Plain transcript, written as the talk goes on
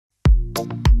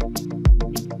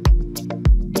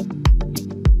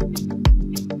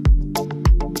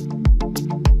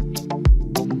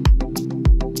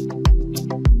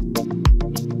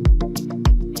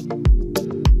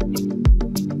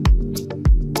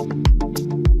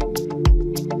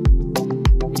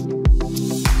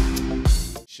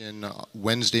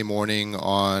Wednesday morning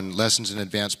on Lessons in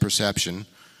Advanced Perception,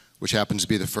 which happens to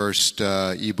be the first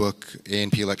ebook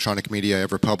A&P electronic media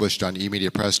ever published on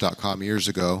emediapress.com years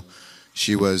ago.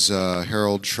 She was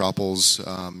Harold Schroppel's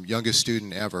youngest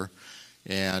student ever,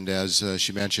 and as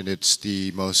she mentioned, it's the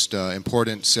most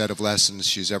important set of lessons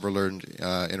she's ever learned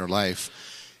in her life,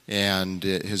 and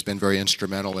it has been very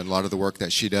instrumental in a lot of the work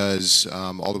that she does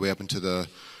all the way up into the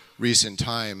recent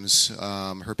times.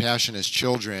 Her passion is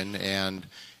children, and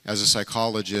as a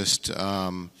psychologist, she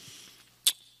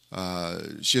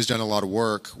has done a lot of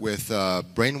work with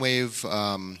brainwave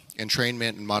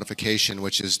entrainment and modification,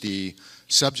 which is the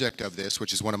subject of this,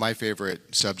 which is one of my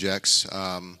favorite subjects.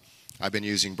 I've been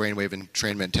using brainwave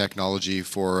entrainment technology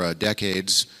for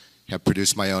decades, have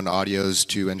produced my own audios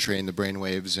to entrain the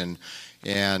brainwaves, and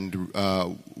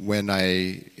when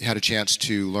I had a chance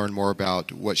to learn more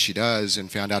about what she does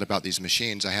and found out about these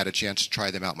machines, I had a chance to try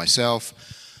them out myself.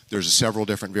 There's several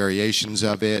different variations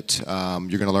of it. You're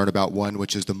going to learn about one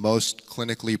which is the most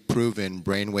clinically proven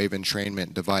brainwave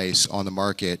entrainment device on the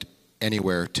market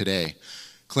anywhere today.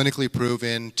 Clinically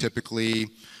proven, typically,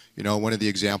 you know, one of the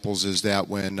examples is that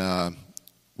when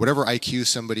whatever IQ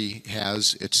somebody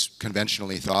has, it's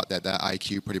conventionally thought that that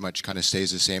IQ pretty much kind of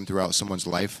stays the same throughout someone's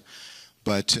life.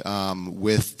 But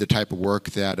with the type of work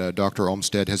that Dr.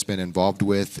 Olmstead has been involved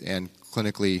with and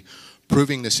clinically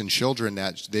proving this in children,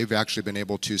 that they've actually been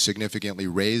able to significantly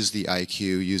raise the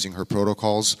IQ using her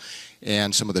protocols,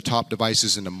 and some of the top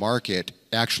devices in the market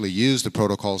actually use the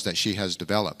protocols that she has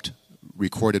developed,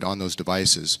 recorded on those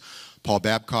devices. Paul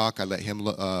Babcock, I let him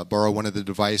borrow one of the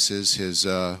devices. His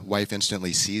wife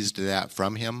instantly seized that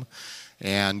from him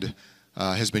and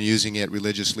has been using it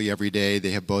religiously every day.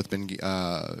 They have both been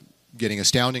getting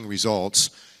astounding results.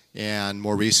 And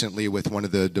more recently, with one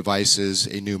of the devices,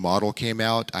 a new model came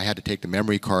out. I had to take the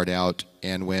memory card out,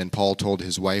 and when Paul told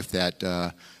his wife that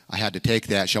I had to take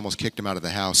that, she almost kicked him out of the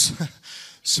house.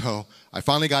 So I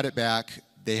finally got it back.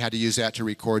 They had to use that to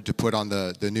record to put on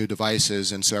the new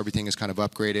devices, and so everything is kind of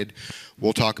upgraded.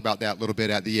 We'll talk about that a little bit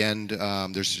at the end.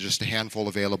 There's just a handful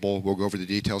available. We'll go over the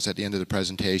details at the end of the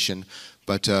presentation.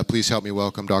 But please help me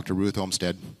welcome Dr. Ruth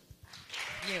Olmstead.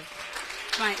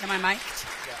 Thank you. Am I mic'd?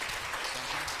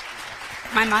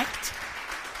 Am I mic'd?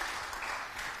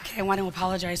 Okay, I want to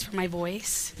apologize for my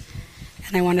voice,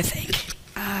 and I want to thank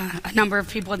a number of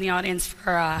people in the audience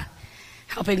for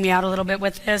helping me out a little bit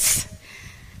with this.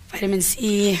 Vitamin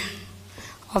C,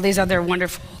 all these other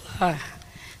wonderful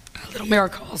little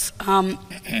miracles. I'm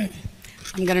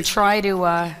going to try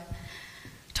to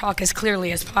talk as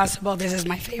clearly as possible. This is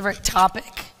my favorite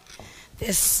topic.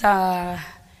 This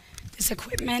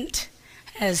equipment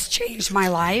has changed my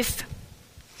life.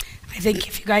 I think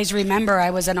if you guys remember,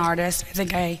 I was an artist. I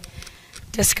think I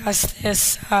discussed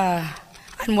this on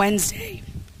Wednesday.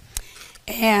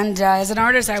 And as an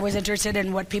artist, I was interested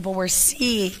in what people were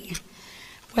seeing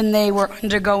when they were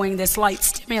undergoing this light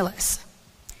stimulus.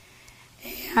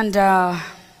 And I'm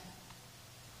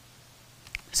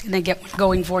just going to get one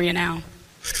going for you now.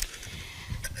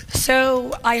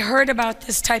 So I heard about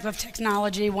this type of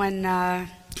technology when in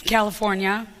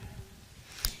California.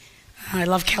 I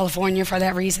love California for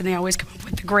that reason. They always come up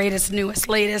with the greatest, newest,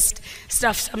 latest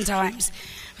stuff sometimes.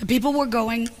 But people were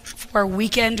going for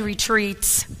weekend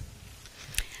retreats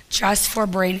just for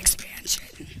brain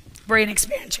expansion. Brain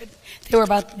expansion.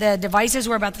 The devices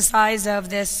were about the size of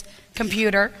this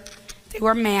computer. They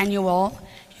were manual.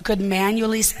 You could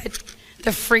manually set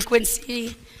the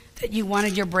frequency that you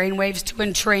wanted your brain waves to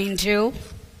entrain to.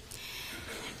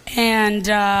 And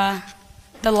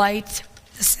the light,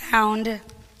 the sound,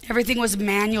 everything was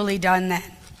manually done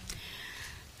then.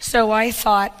 So I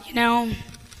thought, you know,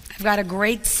 I've got a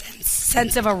great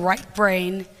sense of a right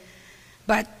brain,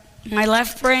 but my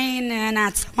left brain,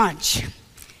 not so much.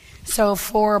 So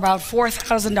for about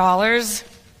 $4,000,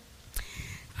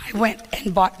 I went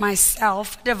and bought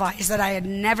myself a device that I had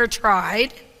never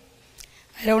tried.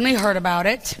 I'd only heard about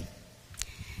it.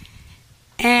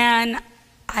 And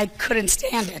I couldn't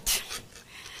stand it.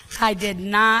 I did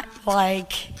not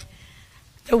like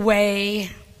the way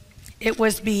it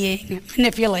was being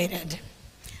manipulated.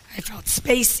 I felt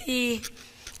spacey.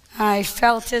 I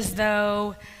felt as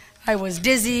though I was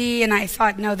dizzy, and I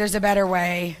thought, no, there's a better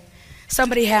way.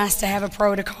 Somebody has to have a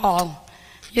protocol,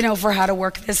 you know, for how to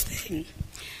work this thing.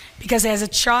 Because as a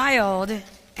child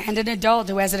and an adult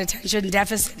who has an attention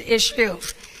deficit issue,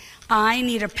 I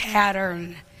need a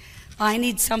pattern. I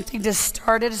need something to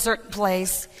start at a certain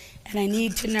place, and I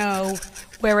need to know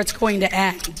where it's going to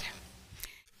end.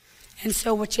 And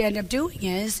so what you end up doing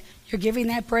is you're giving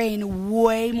that brain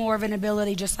way more of an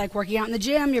ability, just like working out in the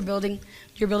gym. You're building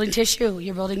tissue,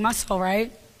 you're building muscle,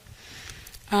 right?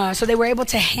 So they were able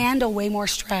to handle way more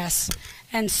stress.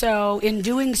 And so in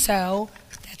doing so,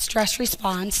 that stress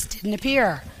response didn't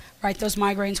appear, right? Those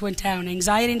migraines went down.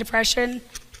 Anxiety and depression,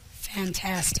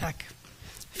 fantastic,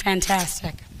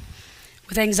 fantastic.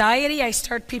 With anxiety, I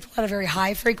start people at a very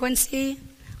high frequency.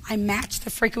 I match the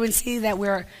frequency that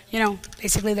we're,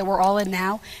 basically that we're all in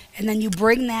now. And then you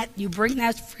bring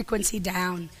that frequency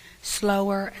down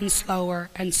slower and slower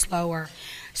and slower.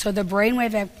 So the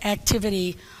brainwave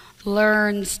activity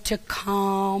learns to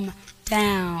calm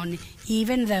down,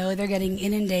 even though they're getting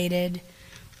inundated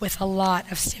with a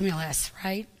lot of stimulus,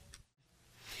 right?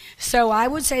 So I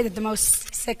would say that the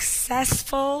most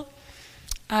successful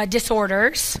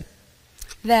disorders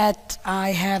that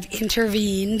I have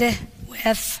intervened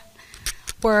with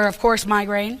were, of course,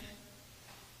 migraine,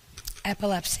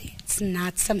 epilepsy. It's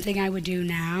not something I would do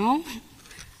now,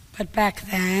 but back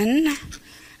then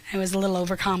I was a little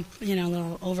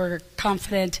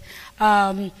overconfident.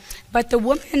 But the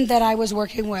woman that I was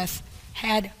working with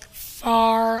had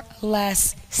far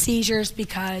less seizures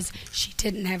because she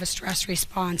didn't have a stress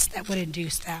response that would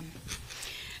induce them.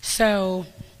 So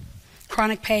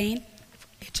chronic pain,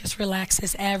 it just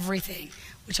relaxes everything,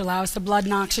 which allows the blood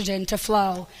and oxygen to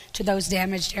flow to those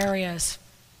damaged areas.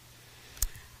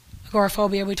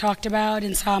 Agoraphobia we talked about,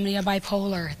 insomnia,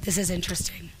 bipolar. This is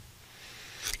interesting.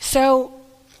 So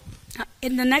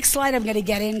in the next slide, I'm going to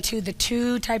get into the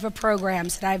two type of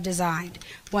programs that I've designed.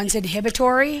 One's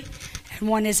inhibitory and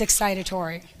one is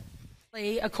excitatory.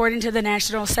 According to the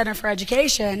National Center for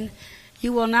Education,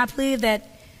 you will not believe that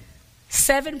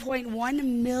 7.1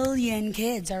 million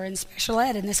kids are in special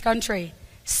ed in this country.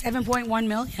 7.1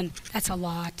 million. That's a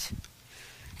lot.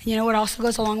 And you know what also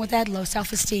goes along with that? Low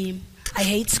self-esteem. I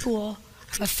hate school.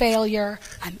 I'm a failure.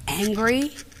 I'm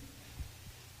angry.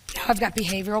 Now I've got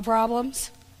behavioral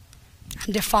problems.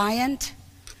 I'm defiant,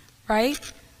 right?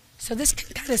 So this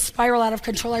can kind of spiral out of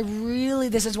control.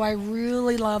 This is why I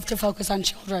really love to focus on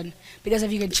children. Because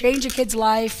if you can change a kid's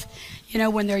life,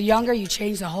 when they're younger, you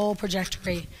change the whole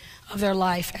trajectory of their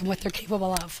life and what they're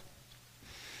capable of.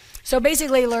 So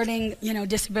basically learning,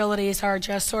 disabilities are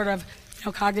just sort of,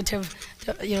 cognitive,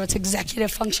 it's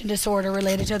executive function disorder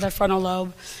related to the frontal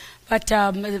lobe. But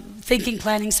thinking,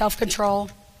 planning, self-control,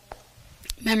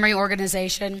 memory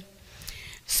organization.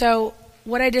 So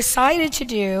what I decided to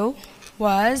do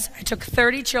was I took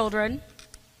 30 children,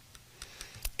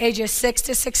 ages 6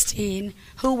 to 16,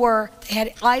 they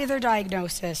had either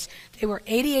diagnosis. They were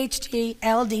ADHD,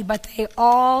 LD, but they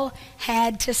all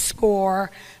had to score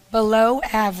below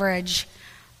average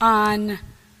on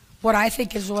what I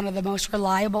think is one of the most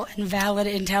reliable and valid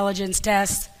intelligence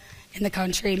tests in the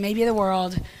country, maybe the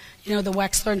world, the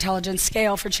Wechsler Intelligence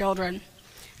Scale for children.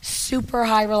 Super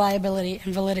high reliability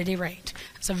and validity rate.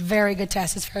 It's a very good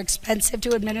test. It's very expensive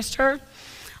to administer.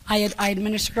 I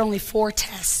administered only 4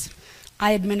 tests.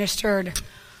 I administered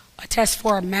a test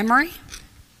for memory,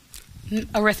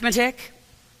 arithmetic,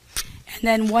 and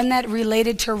then one that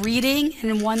related to reading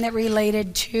and one that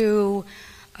related to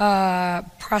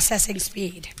processing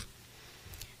speed.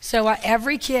 So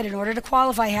every kid, in order to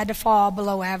qualify, had to fall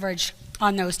below average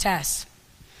on those tests.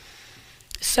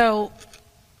 So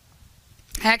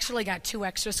I actually got 2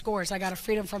 extra scores. I got a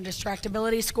freedom from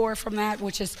distractibility score from that,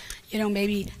 which is,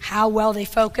 maybe how well they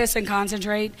focus and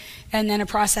concentrate, and then a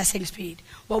processing speed.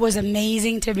 What was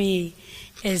amazing to me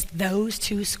is those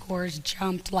 2 scores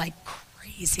jumped like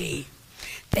crazy.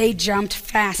 They jumped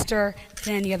faster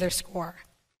than any other score.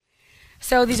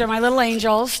 So these are my little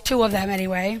angels, 2 of them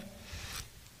anyway.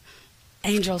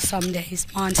 Angels some days,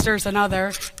 monsters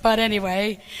another, but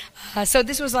anyway. So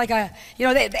this was like they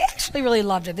actually really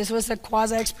loved it. This was a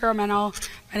quasi-experimental,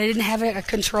 and I didn't have a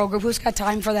control group. Who's got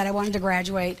time for that? I wanted to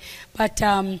graduate. But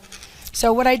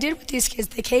so what I did with these kids,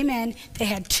 they came in, they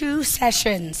had 2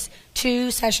 sessions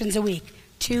a week,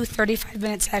 2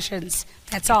 35-minute sessions.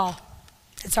 That's all.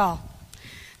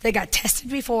 They got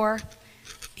tested before.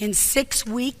 In 6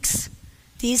 weeks,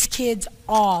 these kids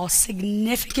all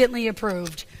significantly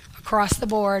improved across the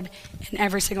board in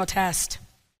every single test.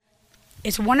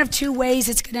 It's one of 2 ways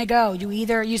it's going to go. You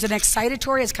either use an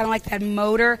excitatory, it's kind of like that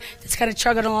motor that's kind of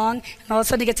chugging along, and all of a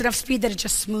sudden it gets enough speed that it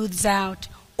just smooths out.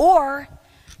 Or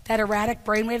that erratic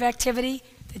brainwave activity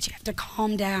that you have to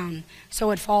calm down so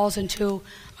it falls into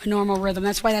a normal rhythm.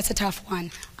 That's why that's a tough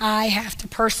one. I have to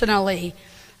personally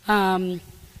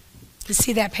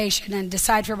see that patient and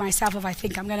decide for myself if I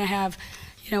think I'm going to have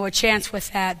a chance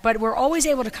with that. But we're always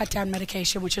able to cut down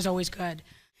medication, which is always good.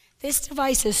 This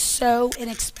device is so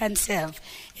inexpensive.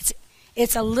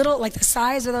 It's a little, like the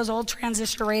size of those old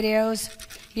transistor radios.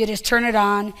 You just turn it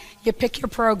on, you pick your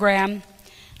program.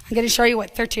 I'm going to show you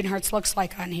what 13 hertz looks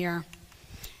like on here.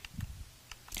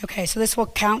 Okay, so this will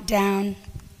count down.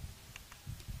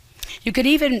 You could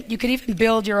even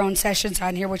build your own sessions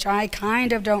on here, which I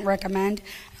kind of don't recommend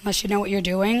unless you know what you're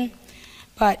doing.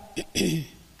 But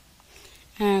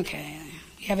okay,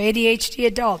 you have ADHD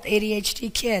adult,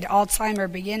 ADHD kid,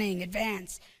 Alzheimer beginning,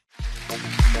 advanced.